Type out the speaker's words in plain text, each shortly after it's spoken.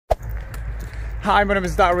Hi, my name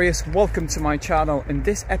is Darius. Welcome to my channel. In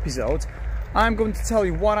this episode, I'm going to tell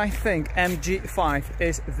you what I think MG5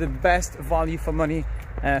 is the best value for money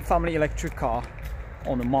family electric car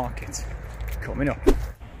on the market. Coming up.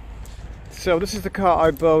 So this is the car I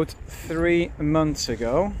bought 3 months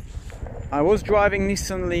ago. I was driving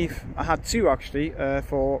Nissan Leaf. I had two actually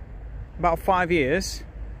for about 5 years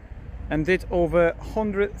and did over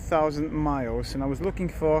 100,000 miles, and I was looking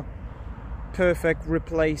for perfect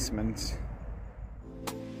replacement.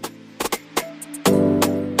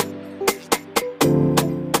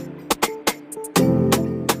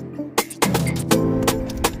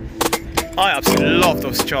 I absolutely love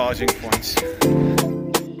those charging points.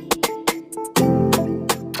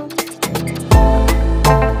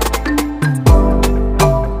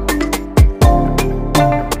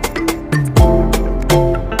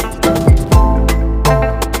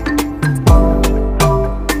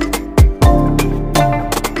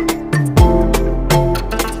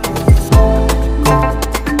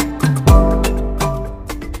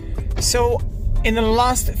 So in the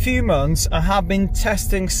last few months, I have been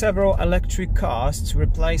testing several electric cars to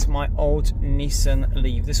replace my old Nissan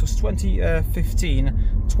Leaf. This was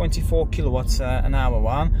 2015, 24 kilowatts an hour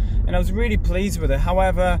one, and I was really pleased with it.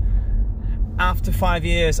 However, after 5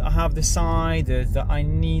 years, I have decided that I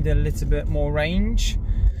need a little bit more range.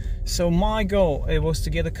 So my goal, it was to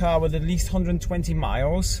get a car with at least 120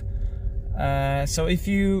 miles. So if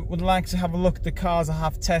you would like to have a look at the cars I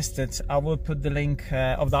have tested, I will put the link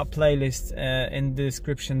of that playlist in the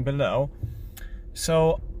description below.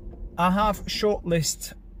 So I have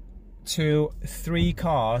shortlisted to 3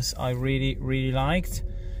 cars I really liked.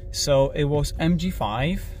 So it was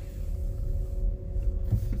MG5,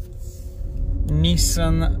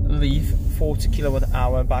 Nissan Leaf 40 kilowatt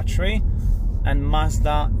hour battery, and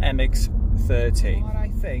Mazda MX-30. What I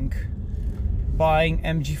think buying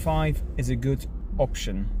MG5 is a good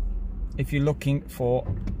option if you're looking for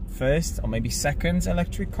first or maybe second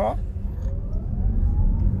electric car.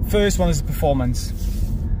 First one is performance.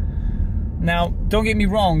 Now, don't get me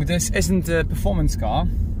wrong, this isn't a performance car.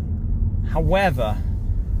 However,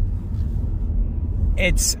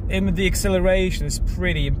 the acceleration is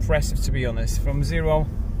pretty impressive, to be honest. From 0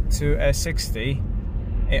 to 60,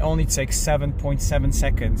 it only takes 7.7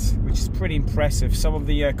 seconds, which is pretty impressive. Some of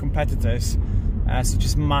the competitors, such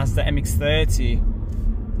as Mazda MX-30,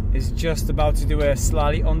 is just about to do a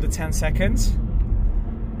slightly under 10 seconds.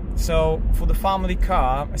 So for the family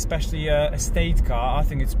car, especially a state car, I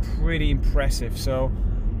think it's pretty impressive. So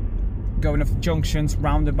going off the junctions,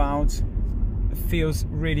 roundabouts, it feels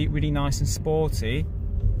really nice and sporty.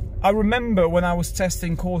 I remember when I was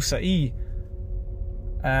testing Corsa E,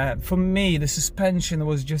 for me the suspension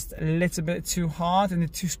was just a little bit too hard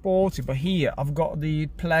and too sporty, but here I've got the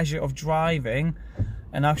pleasure of driving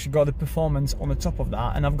and actually got the performance on the top of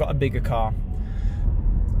that, and I've got a bigger car.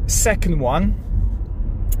 Second one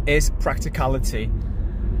is practicality.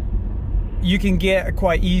 You can get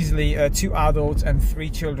quite easily 2 adults and 3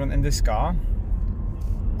 children in this car.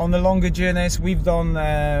 On the longer journeys, we've done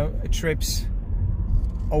trips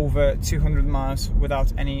over 200 miles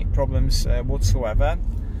without any problems whatsoever.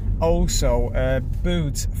 Also,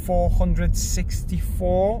 boot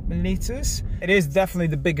 464 liters. It is definitely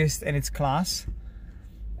the biggest in its class.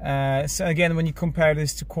 So again, when you compare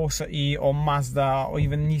this to Corsa E or Mazda or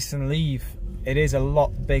even Nissan Leaf, it is a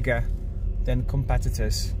lot bigger than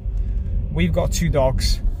competitors. We've got 2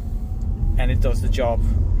 dogs and it does the job.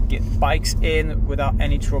 Get bikes in without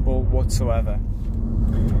any trouble whatsoever.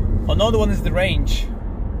 Another one is the range.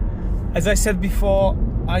 As I said before,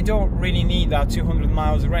 I don't really need that 200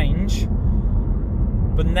 miles range,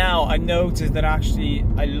 but now I noticed that actually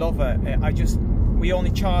I love it. We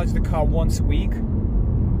only charge the car once a week,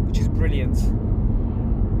 which is brilliant.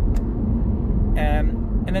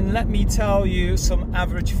 And then let me tell you some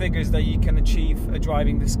average figures that you can achieve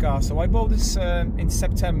driving this car. So I bought this in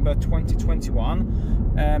September 2021,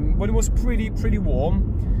 when it was pretty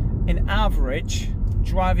warm. In average,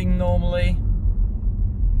 driving normally,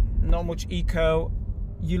 not much eco,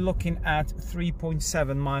 you're looking at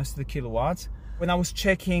 3.7 miles to the kilowatt. When I was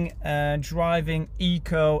checking driving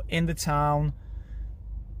eco in the town,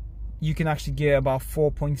 you can actually get about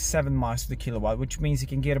 4.7 miles to the kilowatt, which means you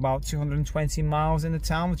can get about 220 miles in the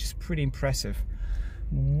town, which is pretty impressive.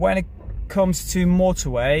 When it comes to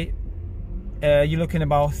motorway, you're looking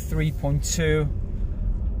about 3.2,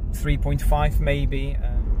 3.5 maybe.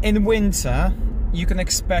 In winter, you can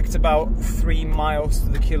expect about 3 miles to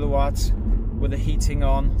the kilowatt with the heating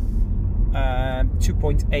on,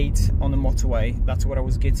 2.8 on the motorway. That's what I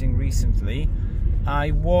was getting recently.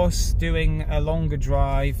 I was doing a longer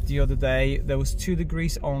drive the other day. There was 2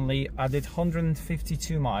 degrees only. I did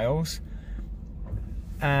 152 miles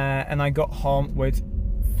and I got home with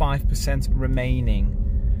 5% remaining.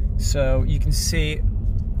 So you can see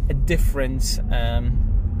a difference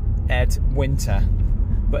at winter.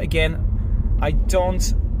 But again, I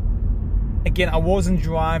wasn't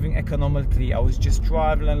driving economically. I was just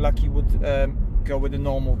driving like you would go with a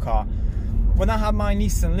normal car. When I had my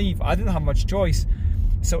Nissan Leaf, I didn't have much choice.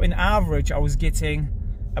 So in average, I was getting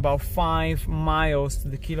about 5 miles to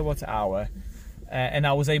the kilowatt hour. And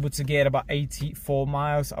I was able to get about 84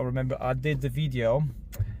 miles. I remember I did the video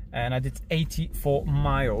and I did 84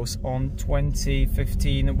 miles on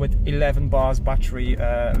 2015 with 11 bars battery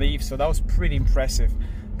Leaf. So that was pretty impressive.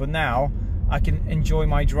 But now I can enjoy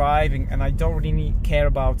my driving and I don't really care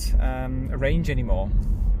about range anymore.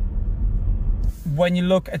 When you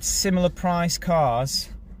look at similar price cars,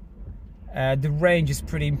 the range is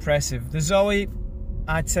pretty impressive. The Zoe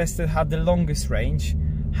I tested had the longest range.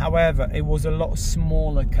 However, it was a lot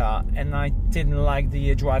smaller car and I didn't like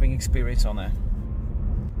the driving experience on it.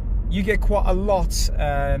 You get quite a lot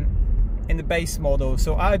in the base model.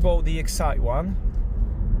 So I bought the Excite one,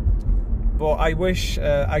 but I wish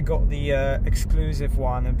I got the exclusive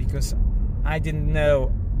one, because I didn't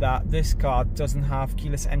know that this car doesn't have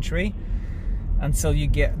keyless entry until you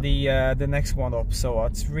get the next one up. So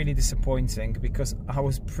it's really disappointing, because I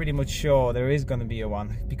was pretty much sure there is going to be a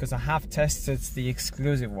one, because I have tested the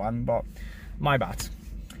exclusive one, but my bad.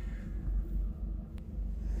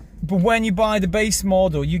 But when you buy the base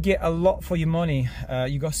model, you get a lot for your money.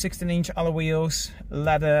 You got 16-inch alloy wheels,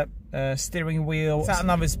 leather steering wheel. Sat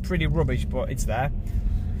nav is pretty rubbish, but it's there.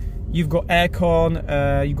 You've got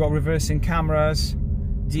aircon, you've got reversing cameras,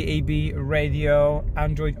 DAB radio,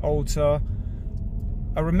 Android Auto.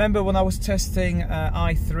 I remember when I was testing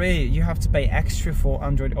i3, you have to pay extra for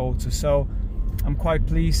Android Auto, so I'm quite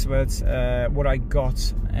pleased with what I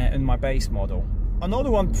got in my base model.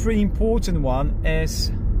 Another one, pretty important one,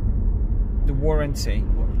 is the warranty.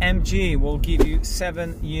 MG will give you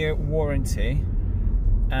 7-year warranty,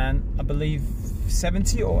 and I believe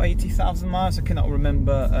 70 or 80,000 miles, I cannot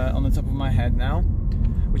remember on the top of my head now,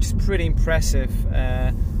 which is pretty impressive.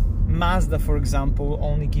 Mazda, for example,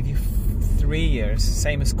 only give you 3 years,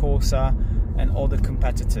 same as Corsa and other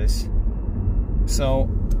competitors. So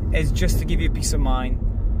it's just to give you peace of mind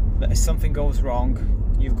that if something goes wrong,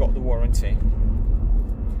 you've got the warranty.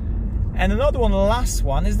 And another one, the last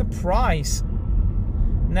one, is the price.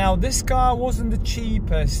 Now, this car wasn't the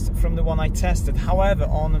cheapest from the one I tested. However,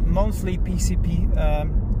 on monthly PCP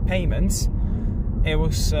payments, it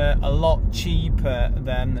was a lot cheaper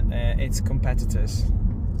than its competitors.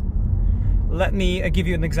 Let me give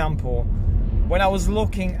you an example. When I was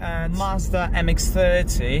looking at Mazda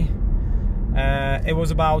MX-30, it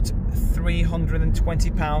was about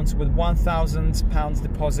 £320 with £1,000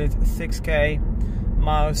 deposit, 6k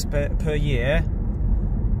miles per year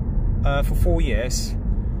for 4 years.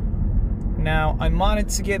 Now, I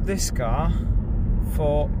managed to get this car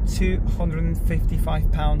for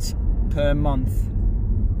 £255 per month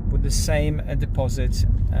with the same deposit,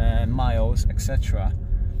 miles, etc.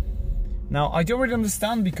 Now, I don't really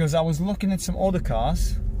understand, because I was looking at some other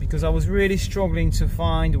cars, because I was really struggling to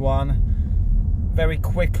find one very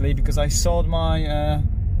quickly, because I sold my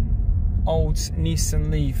old Nissan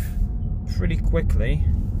Leaf pretty quickly,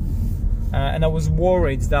 and I was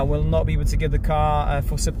worried that I will not be able to get the car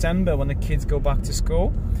for September when the kids go back to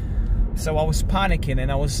school. So I was panicking and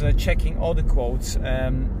I was checking other quotes.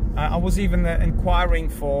 I was even inquiring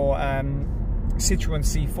for Citroen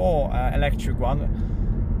C4 electric one,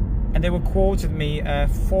 and they were quoted me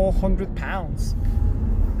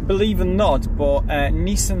 £400. Believe it or not, but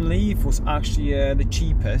Nissan Leaf was actually the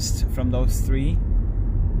cheapest from those three,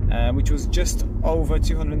 which was just over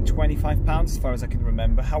 £225 as far as I can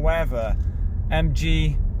remember. However,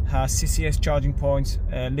 MG has CCS charging points,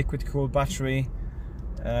 liquid cooled battery,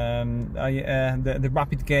 the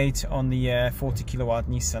rapid gate on the 40 kilowatt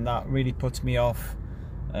Nissan. That really puts me off,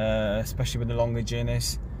 especially with the longer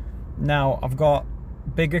journeys. Now I've got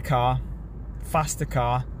bigger car, faster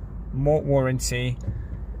car, more warranty,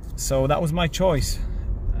 so that was my choice.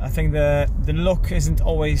 I think the look isn't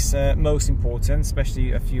always most important, especially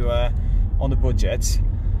if you are on the budget.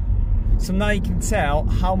 So now you can tell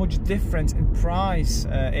how much difference in price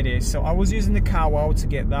it is. So I was using the CarWow to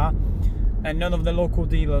get that, and none of the local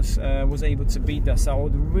dealers was able to beat that. So I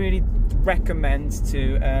would really recommend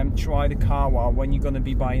to try the CarWow when you're going to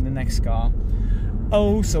be buying the next car.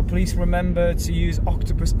 Also, please remember to use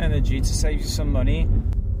Octopus Energy to save you some money.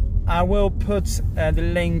 I will put the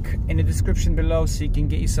link in the description below so you can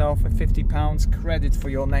get yourself a £50 credit for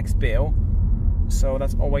your next bill. So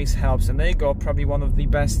that always helps. And there you go, probably one of the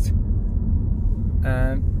best,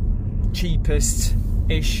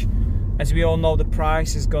 cheapest-ish. As we all know, the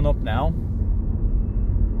price has gone up now.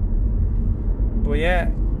 But yeah,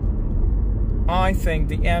 I think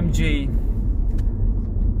the MG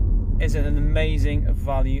is an amazing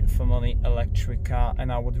value for money electric car,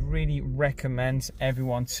 and I would really recommend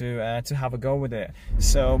everyone to have a go with it.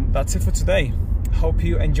 So that's it for today. Hope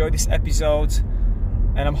you enjoyed this episode,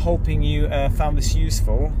 and I'm hoping you found this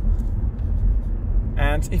useful.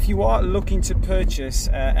 And if you are looking to purchase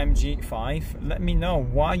MG5, let me know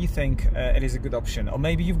why you think it is a good option, or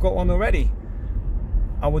maybe you've got one already.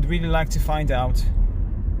 I would really like to find out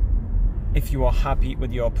if you are happy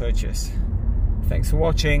with your purchase. Thanks for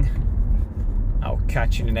watching. I'll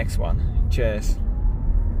catch you in the next one. Cheers.